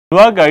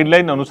नुआ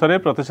गाइडलाइन अनुसार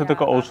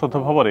प्रतिषेधक औषध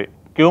भाव में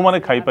क्यों माने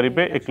खाई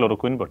पारिबे ए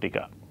क्लोरोक्विन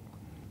बटिका।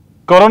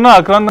 कोरोना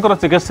आक्रांत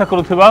चिकित्सा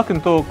करुवा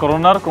किंतु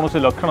कोरोनार कौन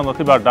लक्षण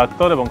नथिबा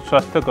डाक्तर और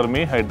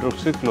स्वास्थ्यकर्मी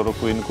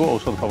हाइड्रोक्सीक्लोरोक्विन को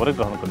औषध भाव में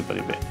ग्रहण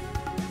करेंगे।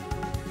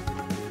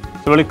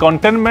 से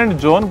कंटेनमेंट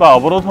जोन बा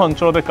अवरोध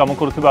अंचल में काम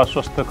करुवा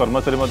स्वास्थ्य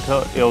कर्मचारी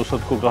ए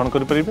औषध को ग्रहण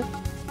करेंगे।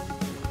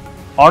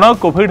 अण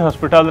कोविड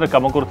हस्पिटाल रे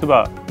काम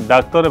करुवा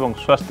डाक्तर और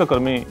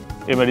स्वास्थ्यकर्मी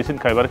ए मेडिसिन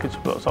खाइबार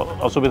किसी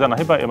असुविधा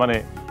नहीं बा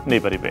एमाने नहीं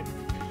पारिबे।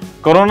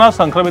 कोरोना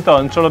संक्रमित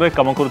अंचल में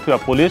काम करुवा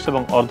पुलिस और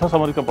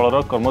अर्धसामरिक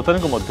बलर कर्मचारी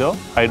को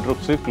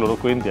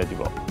हाइड्रोक्सीक्लोरोक्विन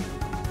दिया।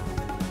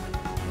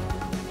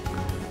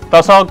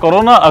 तासह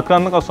कोरोना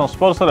आक्रांत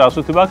संस्पर्श में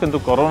आसुथिबा किंतु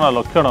कोरोना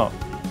लक्षण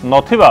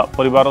नथिबा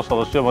परिवार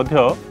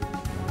सदस्य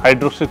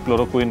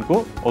हाइड्रोक्सीक्लोरोक्विन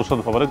को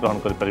औषध भाव में ग्रहण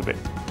करेंगे।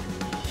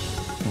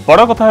 बड़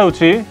कथा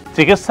होछि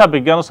चिकित्सा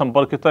विज्ञान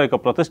संपर्कित एक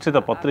प्रतिष्ठित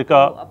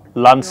पत्रिका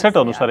लांसेट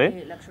अनुसार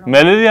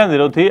मलेरिया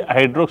निरोधी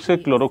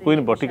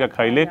हाइड्रोक्सीक्लोरोक्विन बटिका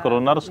खाइले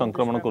कोरोनार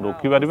संक्रमण को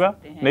रोकिपारिबा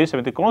नहीं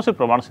सेमिति कौन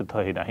प्रमाण सिद्ध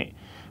है ना।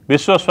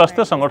 विश्व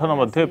स्वास्थ्य संगठन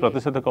मध्य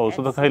प्रतिषेधक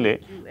औषध खाइले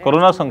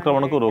कोरोना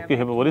संक्रमण को रोकी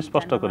हेबो बोली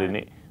स्पष्ट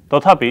करिनी।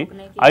 तथापि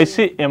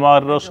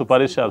आईसीएमआर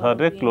सुपारिश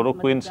आधार में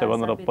क्लोरोक्विन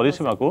सेवन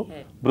परिसीमा को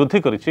वृद्धि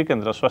करिछि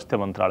केंद्र स्वास्थ्य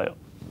मंत्रालय।